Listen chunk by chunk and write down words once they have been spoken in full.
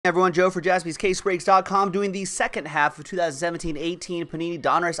Everyone, Joe for JaspysCaseBreaks.com doing the second half of 2017-18 Panini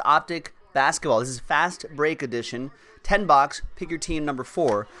DONRUSS OPTIC Basketball. This is Fast Break Edition, 10 box, pick your team number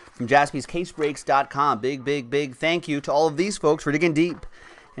 4 from JaspysCaseBreaks.com. Big thank you to all of these folks for digging deep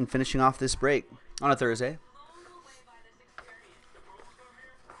and finishing off this break on a Thursday.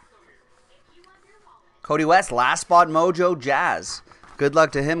 Cody West, last spot mojo Jazz. Good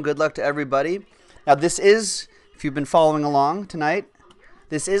luck to him, good luck to everybody. Now this is, if you've been following along tonight,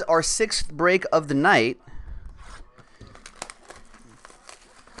 this is our 6th break of the night,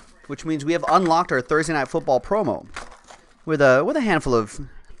 which means we have unlocked our Thursday Night Football promo with a handful of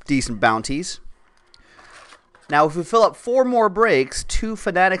decent bounties. Now, if we fill up 4 more breaks, 2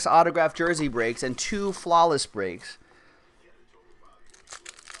 Fanatics autograph jersey breaks and 2 flawless breaks,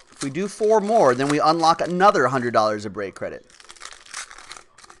 if we do 4 more, then we unlock another $100 of break credit.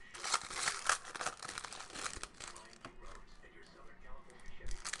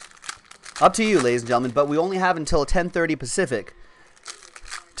 Up to you, ladies and gentlemen, but we only have until 10:30 Pacific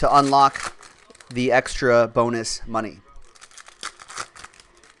to unlock the extra bonus money.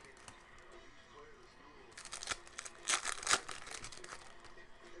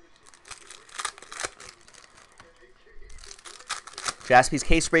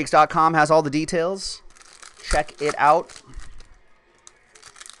 JaspysCaseBreaks.com has all the details. Check it out.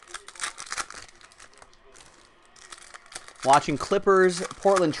 Watching Clippers,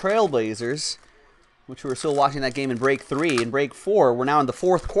 Portland Trailblazers, which we're still watching that game in break 3. In break 4, we're now in the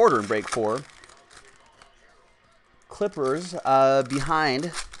 4th quarter in break 4. Clippers behind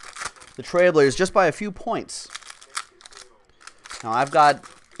the Trailblazers just by a few points. Now, I've got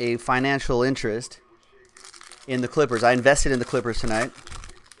a financial interest in the Clippers. I invested in the Clippers tonight.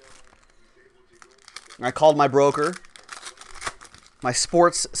 I called my broker, my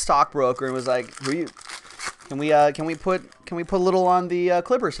sports stockbroker, and was like, "Who are you? Can we put a little on the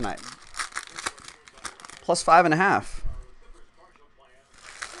Clippers tonight? Plus 5.5."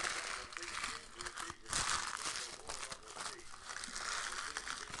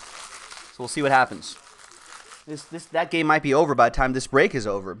 So we'll see what happens. That game might be over by the time this break is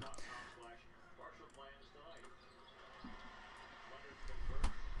over.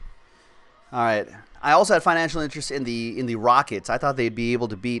 All right. I also had financial interest in the Rockets. I thought they'd be able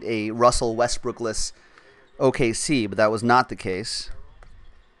to beat a Russell Westbrook-less OKC, but that was not the case.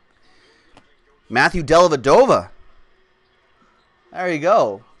 Matthew Dellavedova. There you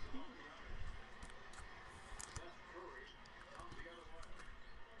go.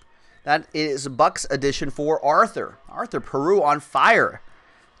 That is Bucks edition for Arthur. Arthur Peru on fire.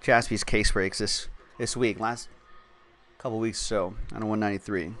 Jaspys case breaks this week. Last couple weeks or so. On a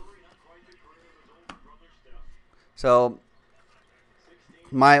 193. So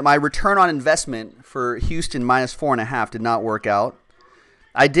my return on investment for Houston minus 4.5 did not work out.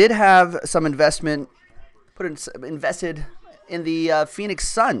 I did have some invested in the Phoenix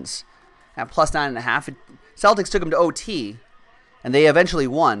Suns at plus 9.5. Celtics took them to OT, and they eventually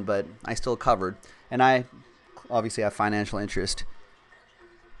won, but I still covered. And I obviously have financial interest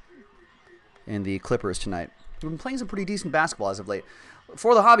in the Clippers tonight. We've been playing some pretty decent basketball as of late.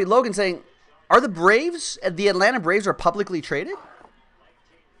 For the hobby, Logan saying, are the Braves, the Atlanta Braves, are publicly traded?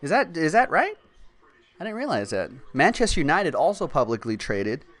 Is that right? I didn't realize that. Manchester United also publicly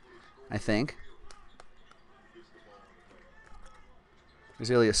traded, I think. There's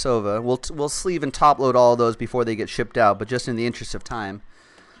Ilyasova. We'll sleeve and top load all of those before they get shipped out, but just in the interest of time,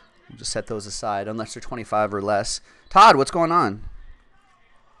 we'll just set those aside unless they're 25 or less. Todd, what's going on?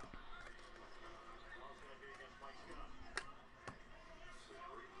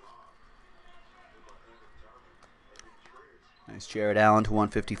 Nice Jared Allen to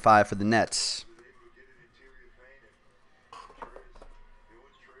 155 for the Nets.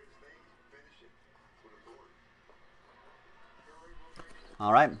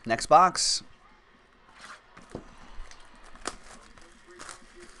 All right, next box.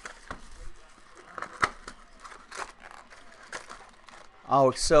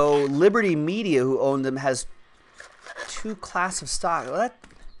 Oh, so Liberty Media, who owned them, has 2 class of stock. Well,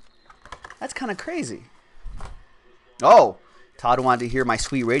 that's kind of crazy. Oh, Todd wanted to hear my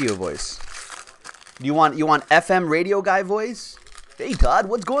sweet radio voice. You want FM radio guy voice? Hey, Todd,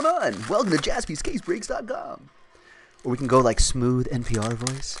 what's going on? Welcome to JaspysCaseBreaks.com. Or we can go like smooth NPR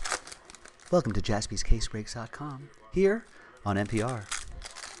voice. Welcome to JaspysCaseBreaks.com. Here on NPR.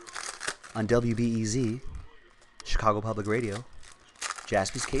 On WBEZ, Chicago Public Radio,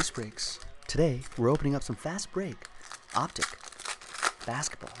 Jaspys Case Breaks. Today, we're opening up some fast break, optic,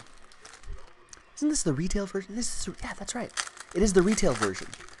 basketball. Isn't this the retail version? Yeah, that's right. It is the retail version,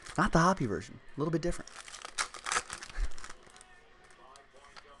 not the hobby version. A little bit different.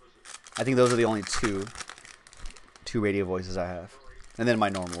 I think those are the only two radio voices I have. And then my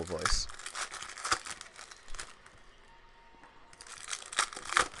normal voice.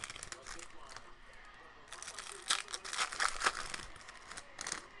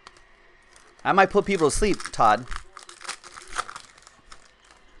 I might put people to sleep, Todd.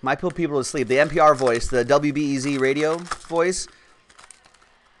 Might put people to sleep. The NPR voice, the WBEZ radio voice.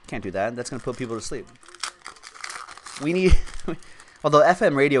 Can't do that. That's going to put people to sleep. We need... Although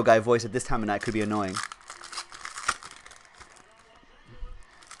FM radio guy voice at this time of night could be annoying.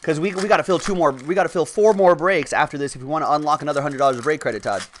 Because we got to fill 2 more... We got to fill 4 more breaks after this if we want to unlock another $100 of break credit,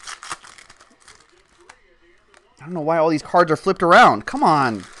 Todd. I don't know why all these cards are flipped around. Come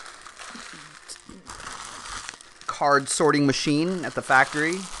on. Card sorting machine at the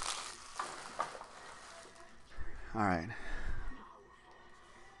factory. All right.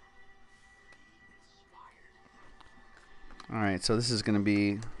 All right, so this is going to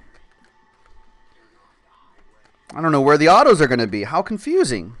be... I don't know where the autos are going to be. How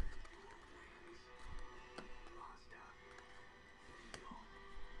confusing.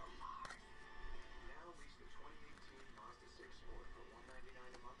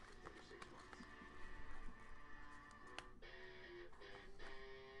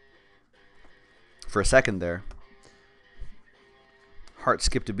 For a second there. Heart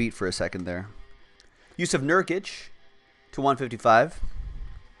skipped a beat for a second there. Yusuf Nurkic to 155.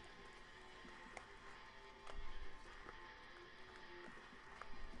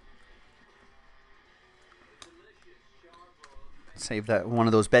 Save that one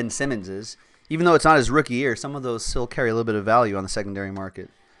of those Ben Simmonses. Even though it's not his rookie year, some of those still carry a little bit of value on the secondary market.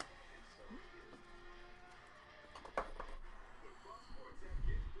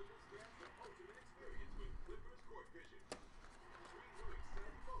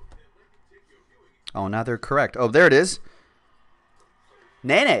 Oh, now they're correct. Oh, there it is.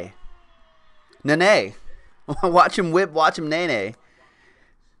 Nene. Nene. Watch him whip. Watch him Nene.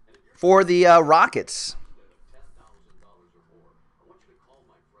 For the Rockets.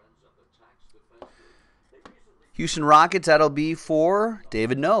 Houston Rockets, that'll be for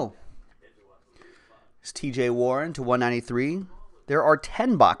David No. It's TJ Warren to 193. There are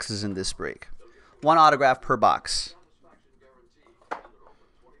 10 boxes in this break. 1 autograph per box.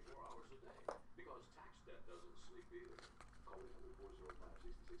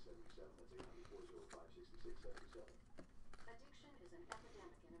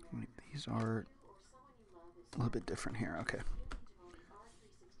 These are a little bit different here. Okay.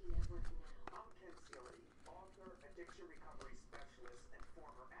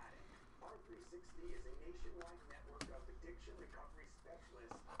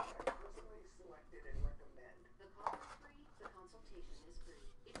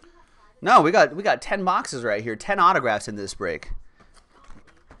 No, we got 10 boxes right here. 10 autographs in this break.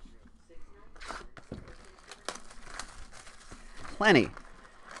 Plenty.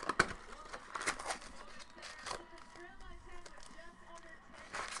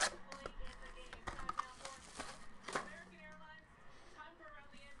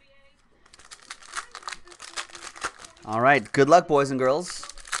 All right, good luck, boys and girls.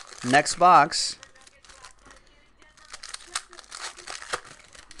 Next box.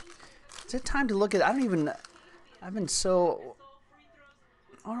 Is it time to look at? I've been so.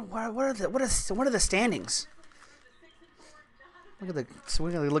 What are the standings? So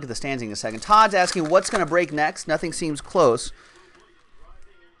we're gonna look at the standings in a second. Todd's asking what's gonna break next. Nothing seems close.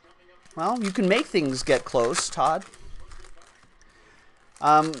 Well, you can make things get close, Todd.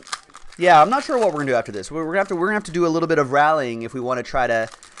 Yeah, I'm not sure what we're gonna do after this. We're gonna have to do a little bit of rallying if we want to try to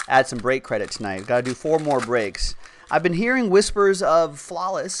add some break credit tonight. Got to do 4 more breaks. I've been hearing whispers of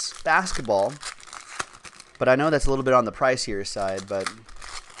flawless basketball, but I know that's a little bit on the pricier side. But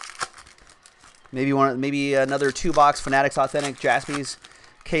maybe another 2-box Fanatics Authentic Jaspys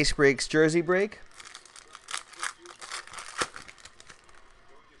case breaks jersey break.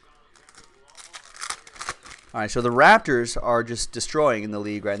 All right, so the Raptors are just destroying in the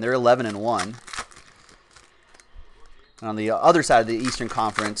league, right? And they're 11-1. And on the other side of the Eastern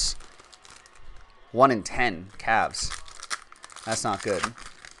Conference, 1-10 Cavs. That's not good.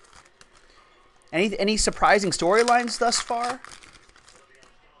 Any surprising storylines thus far?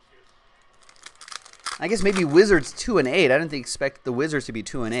 I guess maybe Wizards 2-8. I didn't expect the Wizards to be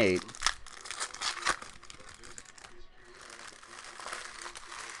 2-8.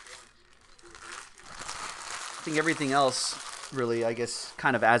 I think everything else really, I guess,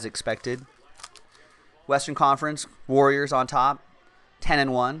 kind of as expected. Western Conference, Warriors on top,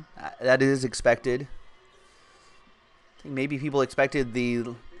 10-1. That is expected. I think maybe people expected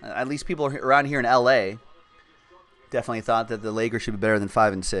at least people around here in LA definitely thought that the Lakers should be better than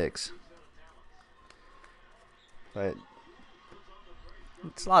 5-6. But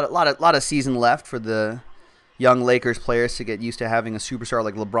it's a lot of season left for the young Lakers players to get used to having a superstar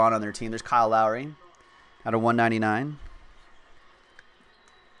like LeBron on their team. There's Kyle Lowry out of 199.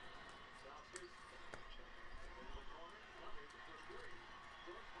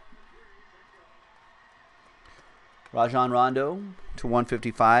 Rajon Rondo to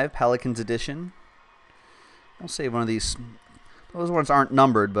 155, Pelicans edition. I'll save one of these. Those ones aren't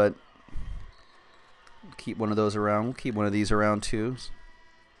numbered, but keep one of those around. We'll keep one of these around too.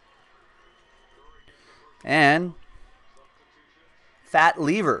 And Fat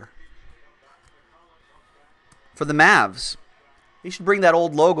Lever for the Mavs. You should bring that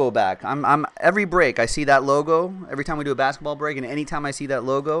old logo back. I'm every break I see that logo. Every time we do a basketball break, and anytime I see that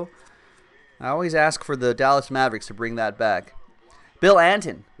logo, I always ask for the Dallas Mavericks to bring that back. Bill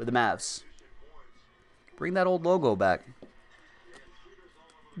Anton with the Mavs. Bring that old logo back.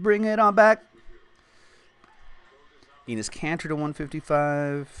 Bring it on back. Enes Kanter to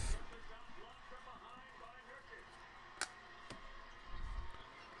 155.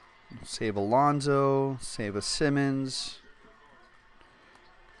 Save Alonzo. Save a Simmons.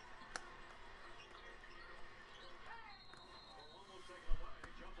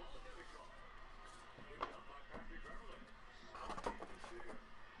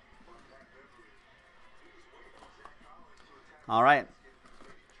 All right.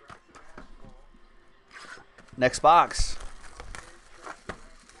 Next box.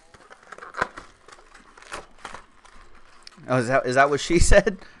 Oh, is that what she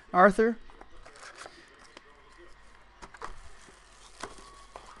said, Arthur?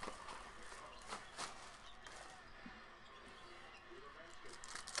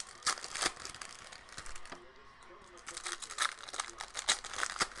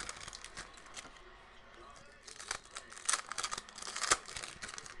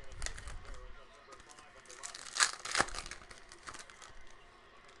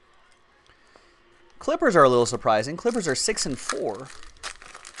 Clippers are a little surprising. Clippers are 6-4.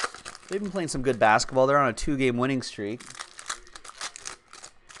 They've been playing some good basketball. They're on a 2-game winning streak.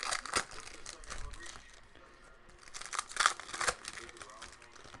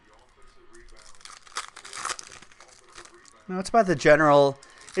 No, it's about the general.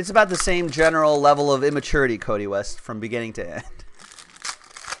 It's about the same general level of immaturity, Cody West, from beginning to end.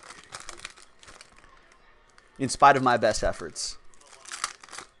 In spite of my best efforts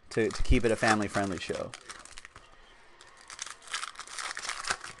to keep it a family-friendly show.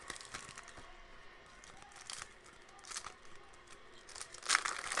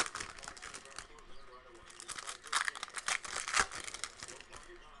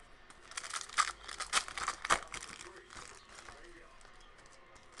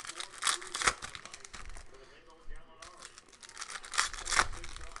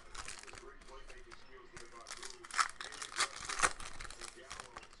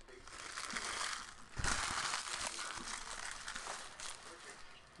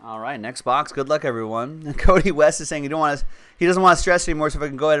 All right, next box. Good luck, everyone. Cody West is saying he doesn't want to stress anymore. So if I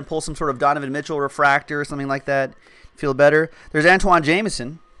can go ahead and pull some sort of Donovan Mitchell refractor or something like that, feel better. There's Antoine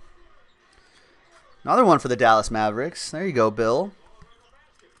Jameson. Another one for the Dallas Mavericks. There you go, Bill.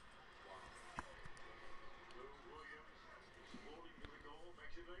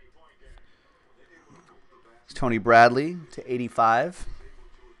 It's Tony Bradley to 85.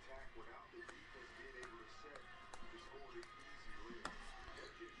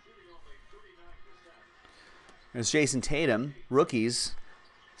 There's Jason Tatum, rookies,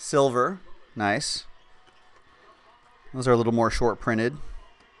 silver, nice. Those are a little more short printed.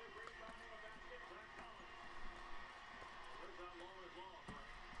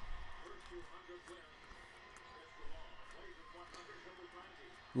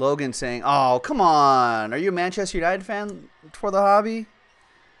 Logan saying, oh, come on. Are you a Manchester United fan for the hobby?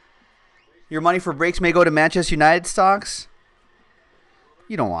 Your money for breaks may go to Manchester United stocks?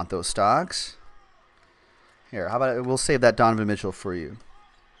 You don't want those stocks. Here, how about we'll save that Donovan Mitchell for you.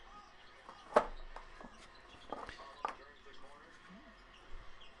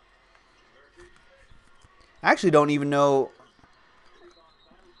 I actually don't even know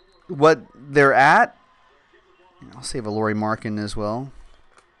what they're at. I'll save a Lauri Markkanen as well.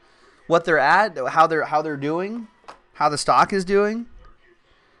 What they're at, how they're doing, how the stock is doing.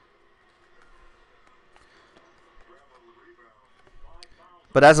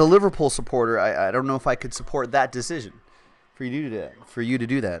 But as a Liverpool supporter, I don't know if I could support that decision for you to do that. For you to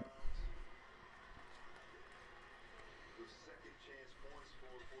do that.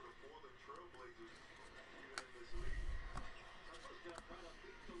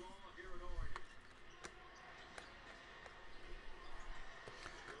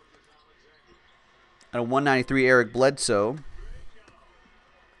 And a 193 Eric Bledsoe.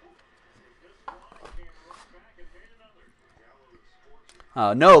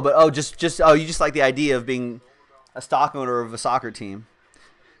 No, but you just like the idea of being a stock owner of a soccer team.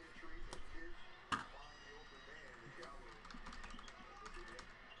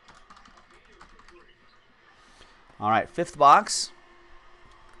 All right, fifth box.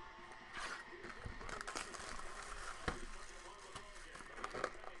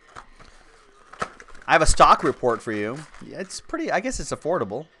 I have a stock report for you. Yeah, it's pretty, I guess it's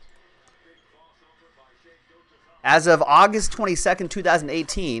affordable. As of August 22nd,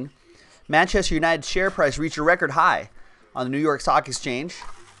 2018, Manchester United's share price reached a record high on the New York Stock Exchange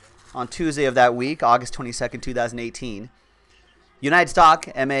on Tuesday of that week, August 22nd, 2018. United stock,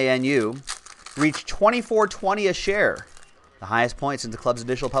 MANU, reached $24.20 a share, the highest point since the club's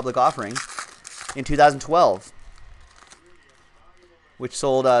initial public offering in 2012, which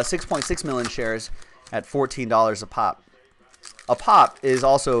sold 6.6 million shares at $14 a pop. A pop is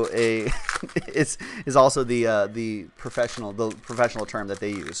also a is also the professional term that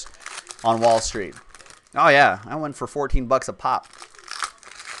they use on Wall Street. Oh yeah, I went for $14 a pop.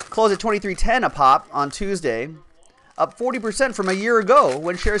 Closed at $23.10 a pop on Tuesday, up 40% from a year ago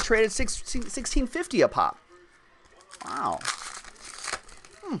when shares traded $16.50 a pop. Wow.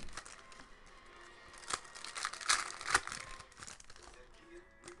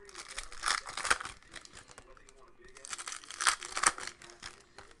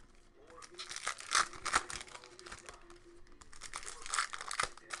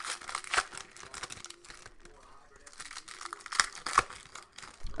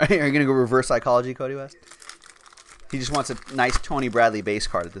 Are you going to go reverse psychology, Cody West? He just wants a nice Tony Bradley base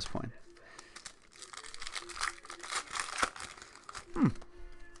card at this point.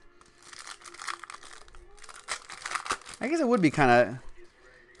 I guess it would be kind of...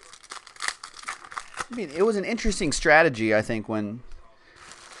 I mean, it was an interesting strategy, I think, when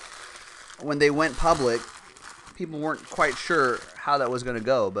they went public. People weren't quite sure how that was going to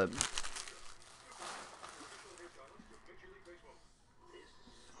go, but...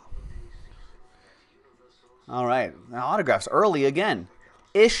 All right, now autographs early again.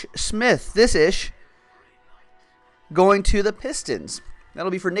 Ish Smith, this Ish, going to the Pistons. That'll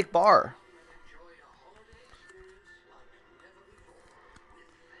be for Nick Barr.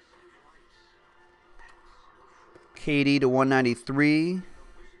 KD to 193.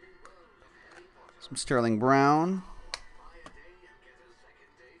 Some Sterling Brown.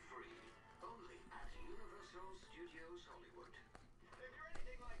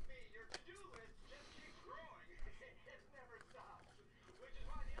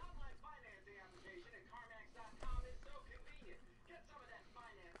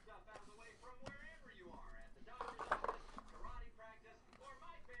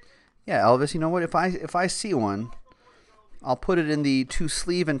 Yeah, Elvis, you know what? If I see one, I'll put it in the to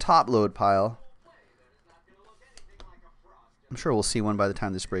sleeve and top load pile. I'm sure we'll see one by the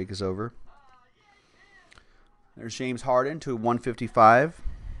time this break is over. There's James Harden to 155.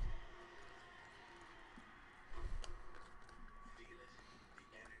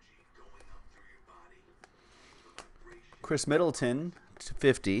 Chris Middleton to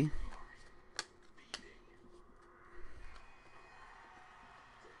 50.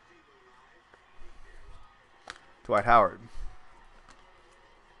 Dwight Howard.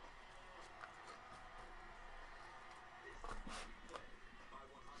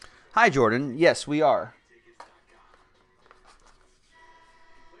 Hi, Jordan. Yes, we are.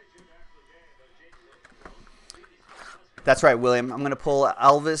 That's right, William. I'm going to pull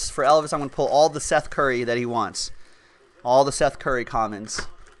Elvis. For Elvis, I'm going to pull all the Seth Curry that he wants. All the Seth Curry comments.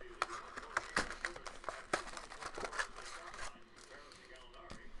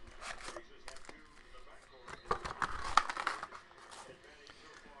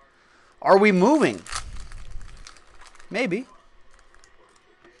 Are we moving? Maybe.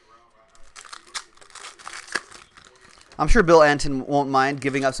 I'm sure Bill Anton won't mind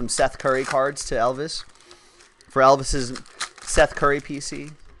giving up some Seth Curry cards to Elvis for Elvis's Seth Curry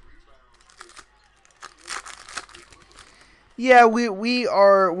PC. Yeah, we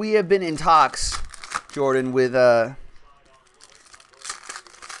have been in talks, Jordan, with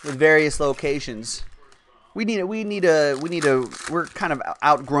various locations. We're kind of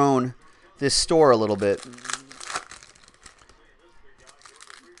outgrown this store a little bit.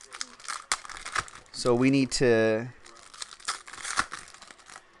 So we need to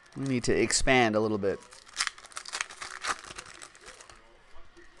expand a little bit.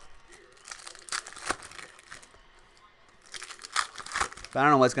 But I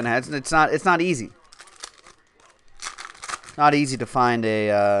don't know what's going to happen. It's not easy. Not easy to find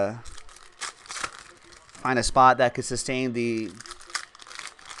a Find a spot that could sustain the...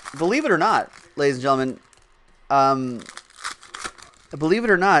 Believe it or not, ladies and gentlemen, believe it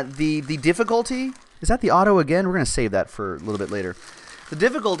or not, the difficulty... Is that the auto again? We're going to save that for a little bit later. The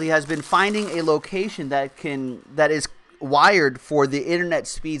difficulty has been finding a location that is wired for the internet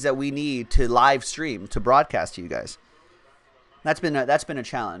speeds that we need to live stream, to broadcast to you guys. That's been a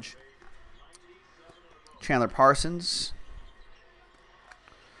challenge. Chandler Parsons.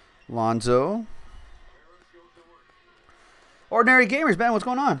 Lonzo. Ordinary Gamers, Ben, what's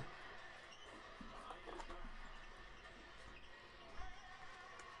going on?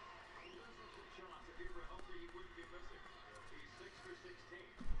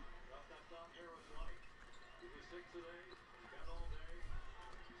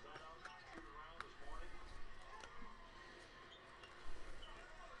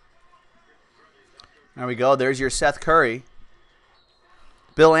 There we go. There's your Seth Curry.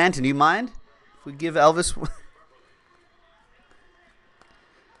 Bill Anton, do you mind if we give Elvis...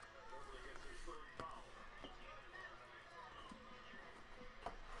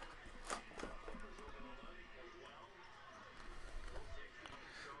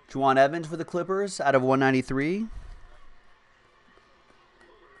 Juwan Evans for the Clippers out of 193.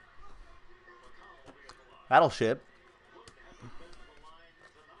 Battleship.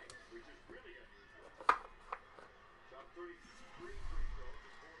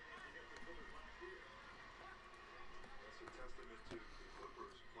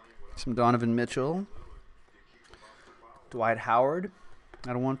 Some Donovan Mitchell. Dwight Howard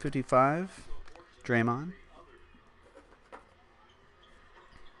out of 155. Draymond.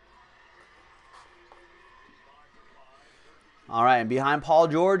 All right, and behind Paul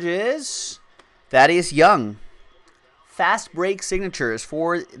George is Thaddeus Young. Fast break signatures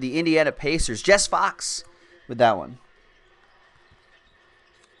for the Indiana Pacers. Jess Fox with that one.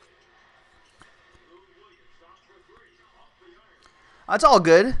 That's all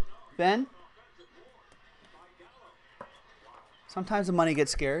good, Ben. Sometimes the money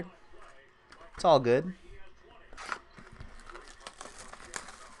gets scared. It's all good.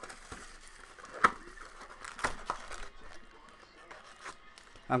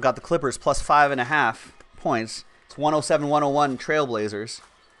 I've got the Clippers plus 5.5 points. It's 107-101 Trailblazers.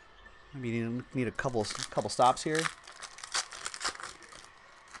 Maybe you need a couple stops here.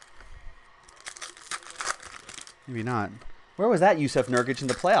 Maybe not. Where was that Yusuf Nurkic in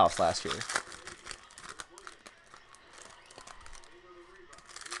the playoffs last year?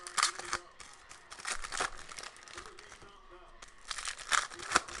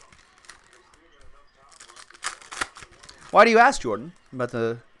 Why do you ask, Jordan, about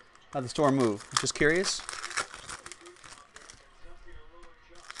the Storm move? Just curious.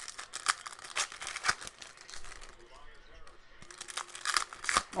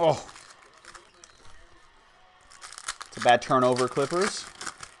 Oh. It's a bad turnover, Clippers.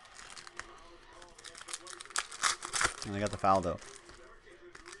 And they got the foul, though.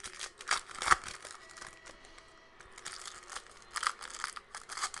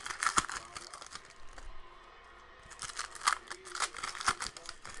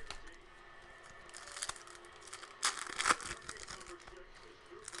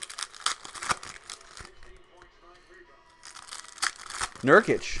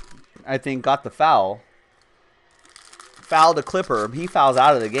 Nurkic, I think, got the foul. Fouled a Clipper. He fouls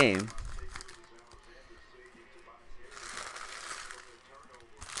out of the game.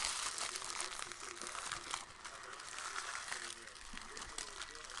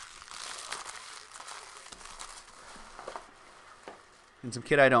 And some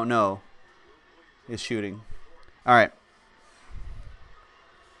kid I don't know is shooting. All right.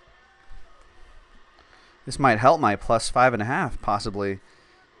 This might help my plus 5.5, possibly.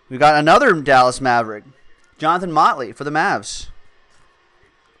 We got another Dallas Maverick. Jonathan Motley for the Mavs.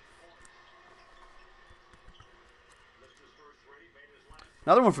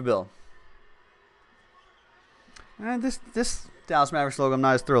 Another one for Bill. And this Dallas Mavericks logo I'm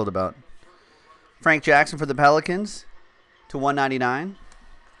not as thrilled about. Frank Jackson for the Pelicans to 199.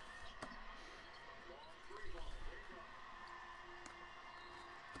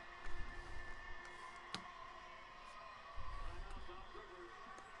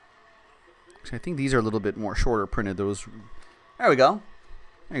 I think these are a little bit more shorter printed. Those, there we go.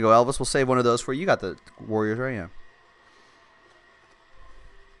 There you go, Elvis. We'll save one of those for you. You got the Warriors, right? Yeah.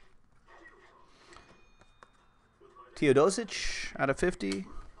 Teodosic out of 50.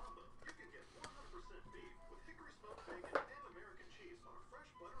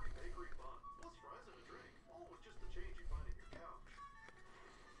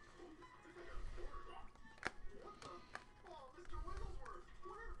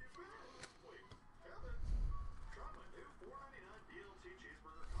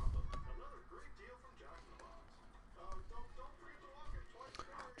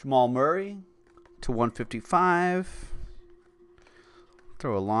 Jamal Murray to 155.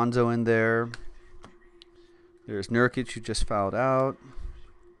 Throw Alonzo in there. There's Nurkic, who just fouled out.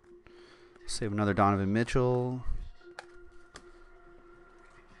 Save another Donovan Mitchell.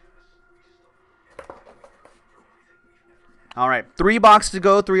 All right, 3 boxes to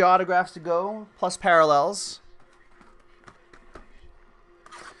go, 3 autographs to go, plus parallels.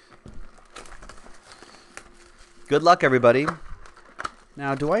 Good luck, everybody.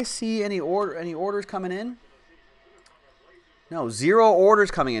 Now, do I see any orders coming in? No, 0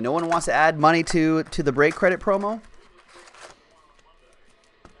 orders coming in. No one wants to add money to the break credit promo?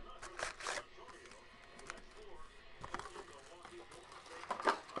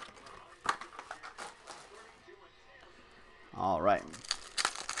 All right.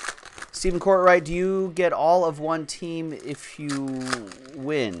 Stephen Courtwright, do you get all of one team if you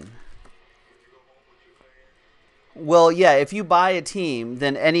win? Well, yeah, if you buy a team,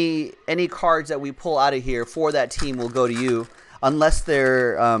 then any cards that we pull out of here for that team will go to you, unless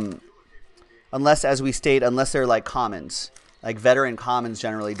they're unless, as we state, unless they're like commons. Like veteran commons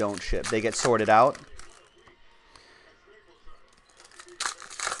generally don't ship. They get sorted out.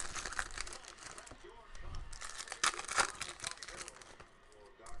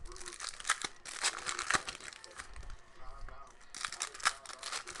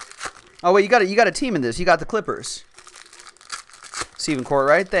 Oh wait, you got a team in this. You got the Clippers. Stephen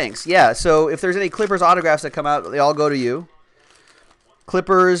Courtwright, thanks. Yeah, so if there's any Clippers autographs that come out, they all go to you.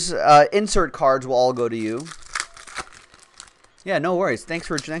 Clippers insert cards will all go to you. Yeah, no worries. Thanks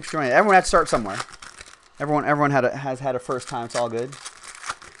for joining. Everyone had to start somewhere. Everyone has had a first time. It's all good.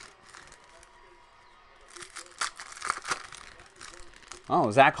 Oh,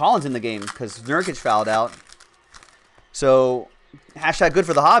 Zach Collins in the game because Nurkic fouled out. So hashtag good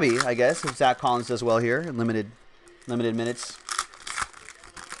for the hobby, I guess, if Zach Collins does well here in limited minutes.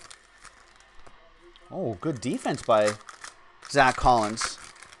 Oh, good defense by Zach Collins.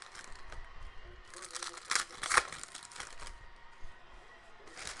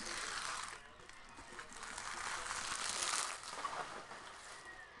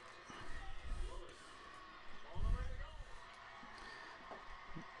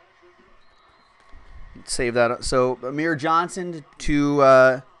 Let's save that. So Amir Johnson to 2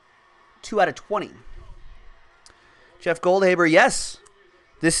 out of 20. Jeff Goldhaber, yes.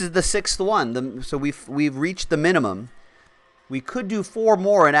 This is the 6th one. So we've reached the minimum. We could do 4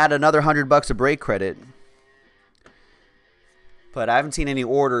 more and add another $100 of break credit. But I haven't seen any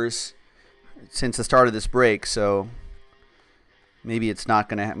orders since the start of this break, so maybe it's not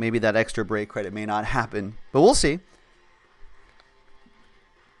gonna. Maybe that extra break credit may not happen, but we'll see.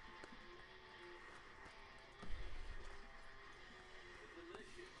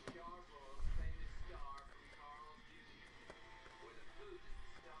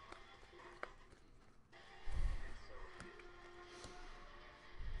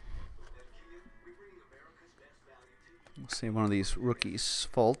 We'll see one of these rookies.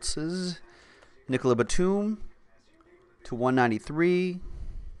 Faults is Nicola Batum to 193.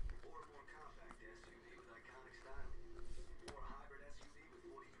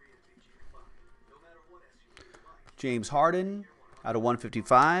 James Harden out of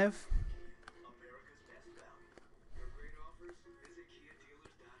 155.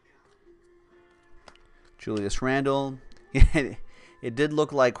 Julius Randle. It did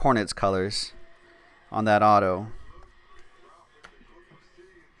look like Hornets colors on that auto.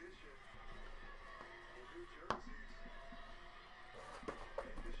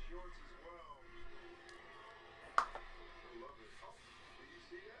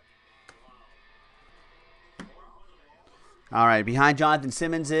 All right, behind Jonathan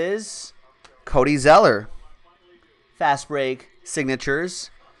Simmons is Cody Zeller. Fast break signatures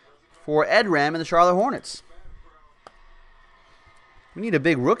for Ed Ram and the Charlotte Hornets. We need a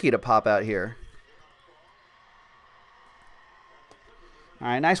big rookie to pop out here. All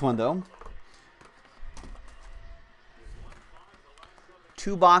right, nice one, though.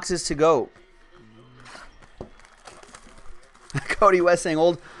 2 boxes to go. Cody West saying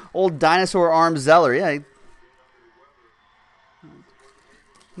old dinosaur arm Zeller. Yeah,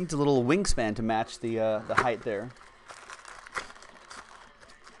 needs a little wingspan to match the height there.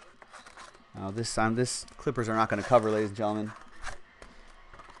 Oh, this time this Clippers are not going to cover, ladies and gentlemen.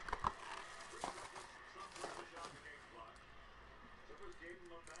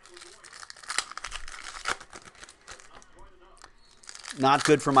 Not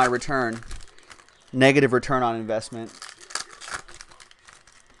good for my return. Negative return on investment.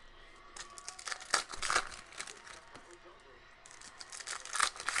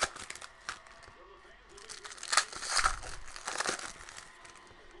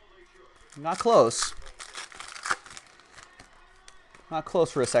 Not close. Not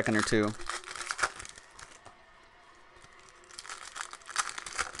close for a second or two.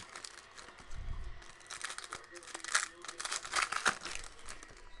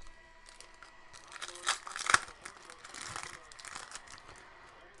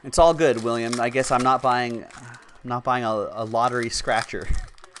 It's all good, William. I guess I'm not buying a lottery scratcher.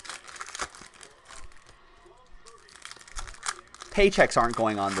 Paychecks aren't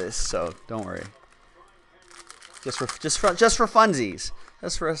going on this, so don't worry. Just for funsies.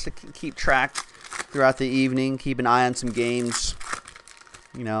 Just for us to keep track throughout the evening, keep an eye on some games,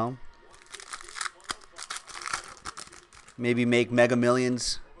 you know. Maybe make Mega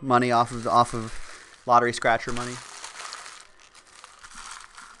Millions money off of lottery scratcher money.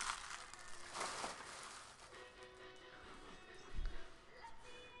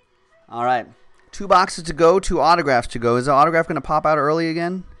 All right. 2 boxes to go, 2 autographs to go. Is the autograph going to pop out early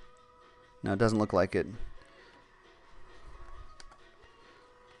again? No, it doesn't look like it.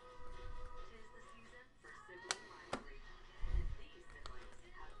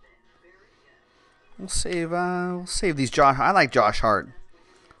 We'll save these Josh. I like Josh Hart.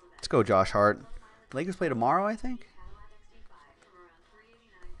 Let's go, Josh Hart. Lakers play tomorrow, I think.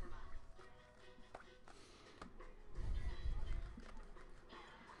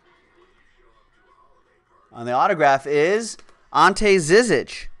 On the autograph is Ante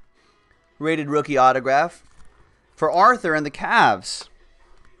Zizic, rated rookie autograph for Arthur and the Cavs.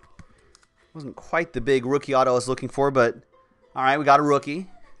 Wasn't quite the big rookie auto I was looking for, but all right, we got a rookie.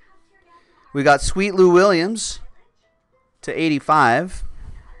 We got Sweet Lou Williams to 85.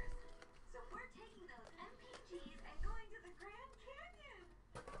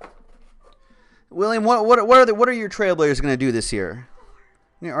 William, what are your Trailblazers going to do this year?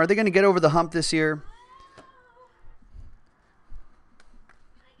 Are they going to get over the hump this year?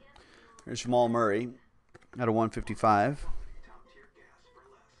 There's Jamal Murray at a 155.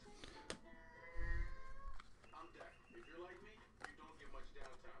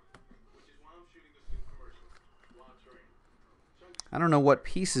 I don't know what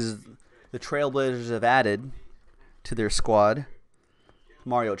pieces the Trailblazers have added to their squad.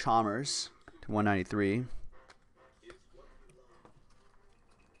 Mario Chalmers to 193.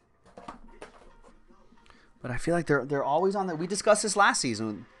 But I feel like they're always on the. We discussed this last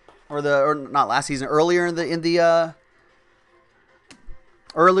season, or not last season, earlier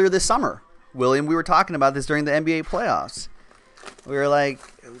earlier this summer. William, we were talking about this during the NBA playoffs. We were like,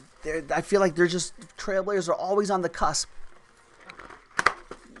 I feel like they're just Trailblazers are always on the cusp.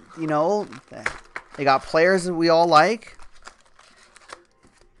 You know, they got players that we all like.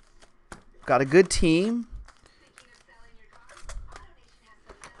 Got a good team.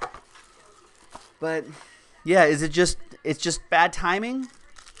 But yeah, it's just bad timing?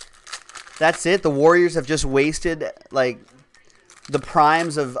 That's it? The Warriors have just wasted like the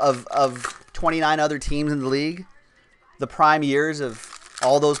primes of 29 other teams in the league? The prime years of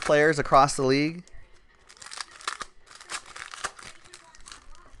all those players across the league?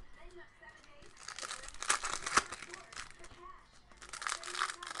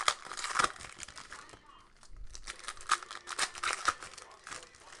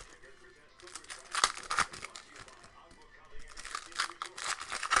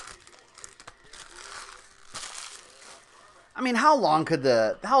 I mean, how long could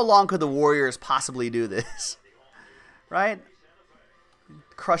the Warriors possibly do this? Right?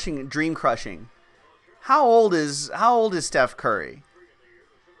 Dream crushing. How old is Steph Curry?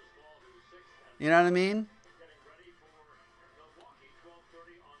 You know what I mean?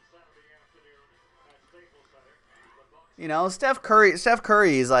 You know, Steph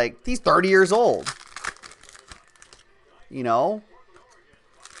Curry is like, he's 30 years old. You know?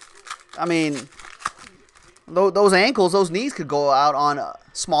 I mean, those ankles, those knees could go out on a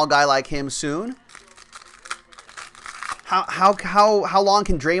small guy like him soon. How long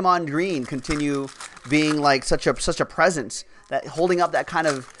can Draymond Green continue being like such a presence, that holding up that kind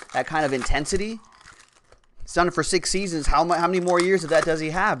of intensity? He's done it for 6 seasons. How many more years of that does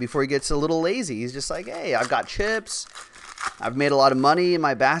he have before he gets a little lazy? He's just like, hey, I've got chips. I've made a lot of money in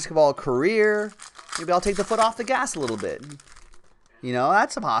my basketball career. Maybe I'll take the foot off the gas a little bit. You know,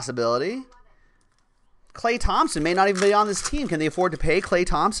 that's a possibility. Klay Thompson may not even be on this team. Can they afford to pay Klay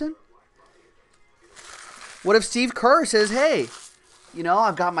Thompson? What if Steve Kerr says, hey, you know,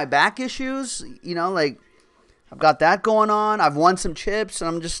 I've got my back issues, you know, like, I've got that going on. I've won some chips, and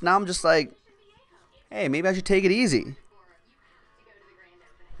I'm just like, hey, maybe I should take it easy.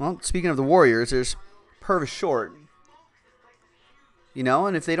 Well, speaking of the Warriors, there's Purvis Short. You know,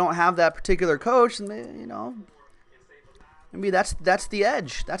 and if they don't have that particular coach, then they, you know, Maybe that's the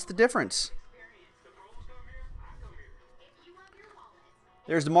edge. That's the difference.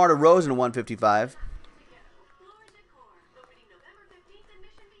 There's DeMar DeRozan at 155.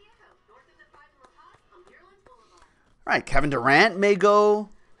 All right, Kevin Durant may go.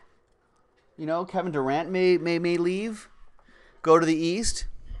 You know, Kevin Durant may leave, go to the East.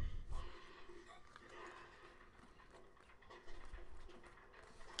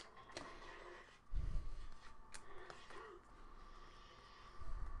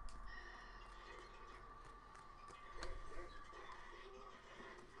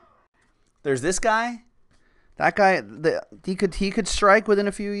 There's this guy. That guy, he could strike within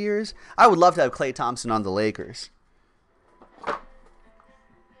a few years. I would love to have Klay Thompson on the Lakers.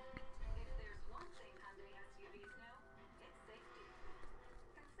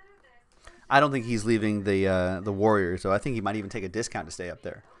 I don't think he's leaving the Warriors, so I think he might even take a discount to stay up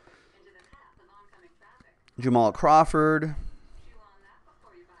there. Jamal Crawford,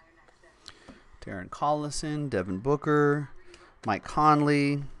 Darren Collison, Devin Booker, Mike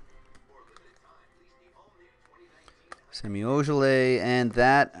Conley, Semi Ojeleye, and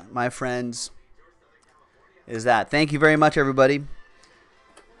that, my friends, is that. Thank you very much, everybody.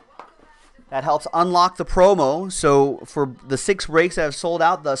 That helps unlock the promo. So for the 6 breaks that have sold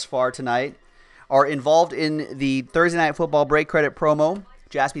out thus far tonight are involved in the Thursday Night Football break credit promo.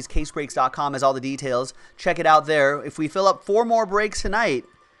 JaspysCaseBreaks.com has all the details. Check it out there. If we fill up 4 more breaks tonight,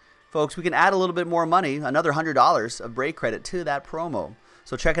 folks, we can add a little bit more money, another $100 of break credit to that promo.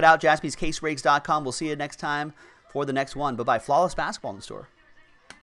 So check it out, JaspysCaseBreaks.com. We'll see you next time for the next one. Bye-bye. Flawless basketball in the store.